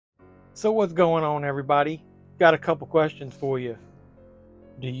So what's going on, everybody? Got a couple questions for you.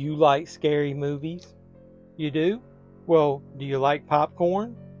 Do you like scary movies? You do? Well, do you like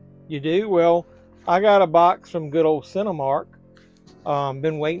popcorn? You do? Well, I got a box from good old Cinemark.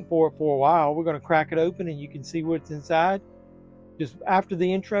 Been waiting for it for a while. We're going to crack it open and you can see what's inside. Just after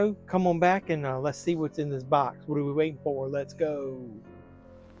the intro, come on back and let's see what's in this box. What are we waiting for? Let's go.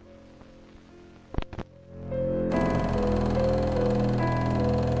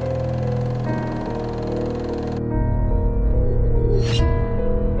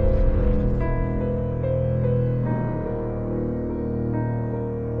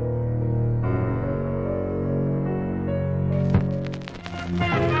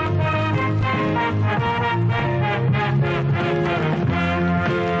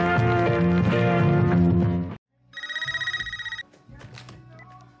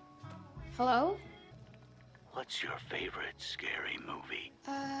 Hello? What's your favorite scary movie?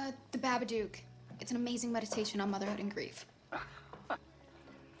 The Babadook. It's an amazing meditation on motherhood and grief.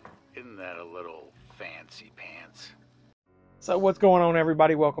 Isn't that a little fancy pants? So what's going on,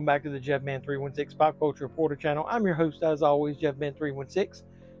 everybody? Welcome back to the JeffMan316 Pop Culture Reporter channel. I'm your host, as always, JeffMan316.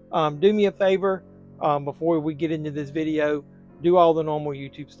 Do me a favor, before we get into this video, do all the normal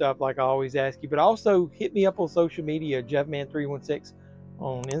YouTube stuff like I always ask you, but also hit me up on social media, JeffMan316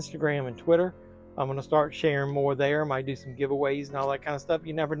 on Instagram and Twitter. I'm going to start sharing more there. I might do some giveaways and all that kind of stuff.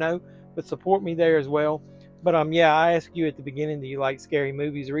 You never know, but support me there as well. But yeah, I asked you at the beginning, do you like scary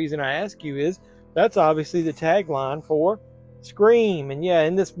movies? The reason I ask you is that's obviously the tagline for Scream. And yeah,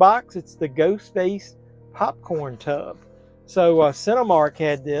 in this box, it's the ghost face popcorn tub. So Cinemark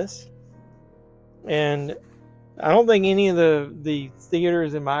had this, and I don't think any of the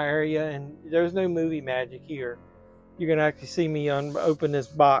theaters in my area, and there's no movie magic here. You're going to actually see me open this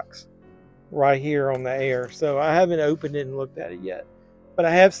box right here on the air. So I haven't opened it and looked at it yet. But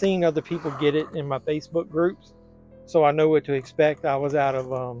I have seen other people get it in my Facebook groups. So I know what to expect. I was out of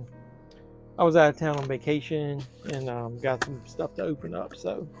town on vacation and got some stuff to open up.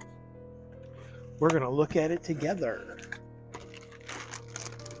 So we're going to look at it together.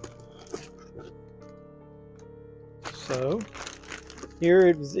 So here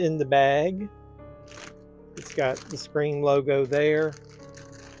it is in the bag. It's got the Scream logo there.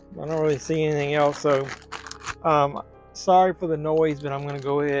 I don't really see anything else, so sorry for the noise, but I'm going to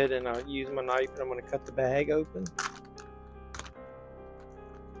go ahead and use my knife and I'm going to cut the bag open.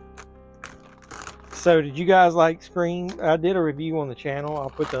 So did you guys like Scream? I did a review on the channel. I'll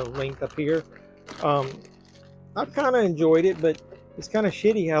put the link up here. I've kind of enjoyed it, but it's kind of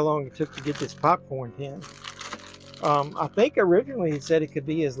shitty how long it took to get this popcorn tin. I think originally it said it could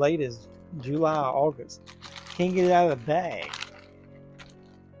be as late as July, August. Can't get it out of the bag.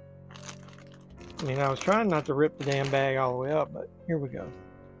 I mean, I was trying not to rip the damn bag all the way up, but here we go.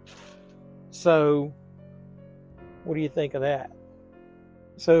 So, what do you think of that?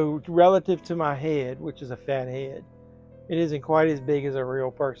 So, relative to my head, which is a fat head, it isn't quite as big as a real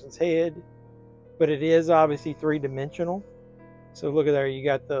person's head, but it is obviously three-dimensional. So, look at there, you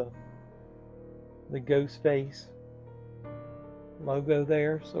got the ghost face logo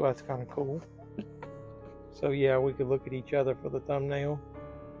there, so that's kind of cool. So yeah, we could look at each other for the thumbnail.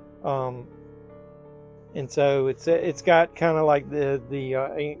 And so it's got kind of like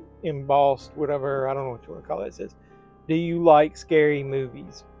the embossed, whatever, I don't know what you want to call it. It says, do you like scary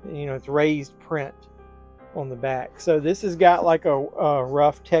movies? You know, it's raised print on the back. So this has got like a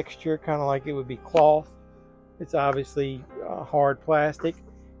rough texture, kind of like it would be cloth. It's obviously hard plastic.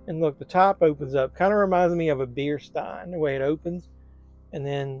 And look, the top opens up. Kind of reminds me of a beer stein, the way it opens. And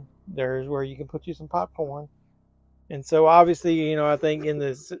then there's where you can put you some popcorn. And so obviously, you know, I think in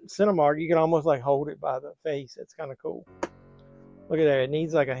the Cinemark, you can almost like hold it by the face. It's kind of cool. Look at that. It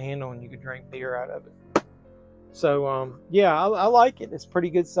needs like a handle and you can drink beer out of it. So, yeah, I like it. It's pretty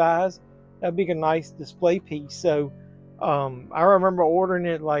good size. That'd be a nice display piece. So, I remember ordering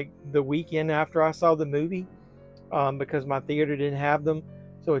it like the weekend after I saw the movie because my theater didn't have them.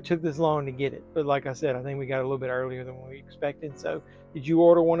 So it took this long to get it. But like I said, I think we got a little bit earlier than we expected. So did you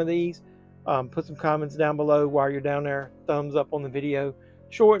order one of these? Put some comments down below while you're down there. Thumbs up on the video.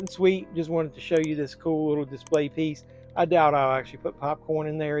 Short and sweet. Just wanted to show you this cool little display piece. I doubt I'll actually put popcorn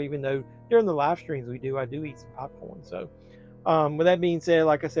in there, even though during the live streams I do eat some popcorn. So with that being said,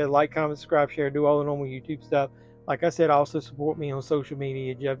 like I said, like, comment, subscribe, share, do all the normal YouTube stuff. Like I said, also support me on social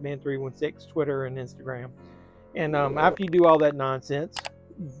media, JeffMan316, Twitter and Instagram. And after you do all that nonsense,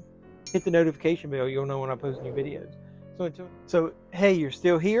 hit the notification bell. You'll know when I post new videos. So hey, you're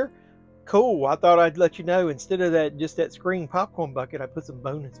still here? Cool. I thought I'd let you know. Instead of that Scream popcorn bucket, I put some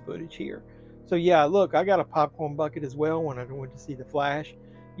bonus footage here. So yeah, look, I got a popcorn bucket as well when I went to see The Flash.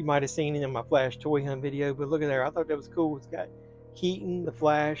 You might have seen it in my Flash toy hunt video, but look at there. I thought that was cool. It's got Keaton, the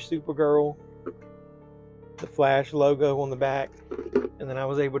Flash, Supergirl, the Flash logo on the back, and then I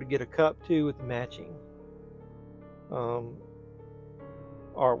was able to get a cup too with the matching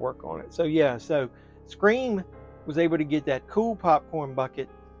artwork on it. So yeah, so Scream was able to get that cool popcorn bucket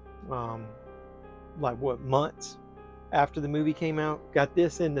like what, months after the movie came out. Got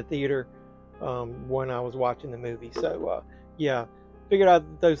this in the theater when I was watching the movie. So yeah, figured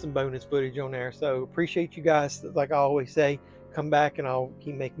I'd throw some bonus footage on there. So appreciate you guys. Like I always say, come back and I'll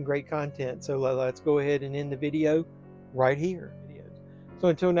keep making great content. So let's go ahead and end the video right here. So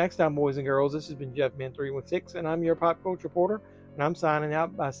until next time, boys and girls, this has been JeffMan316, and I'm your pop culture reporter, and I'm signing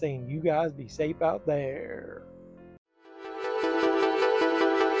out by saying you guys be safe out there.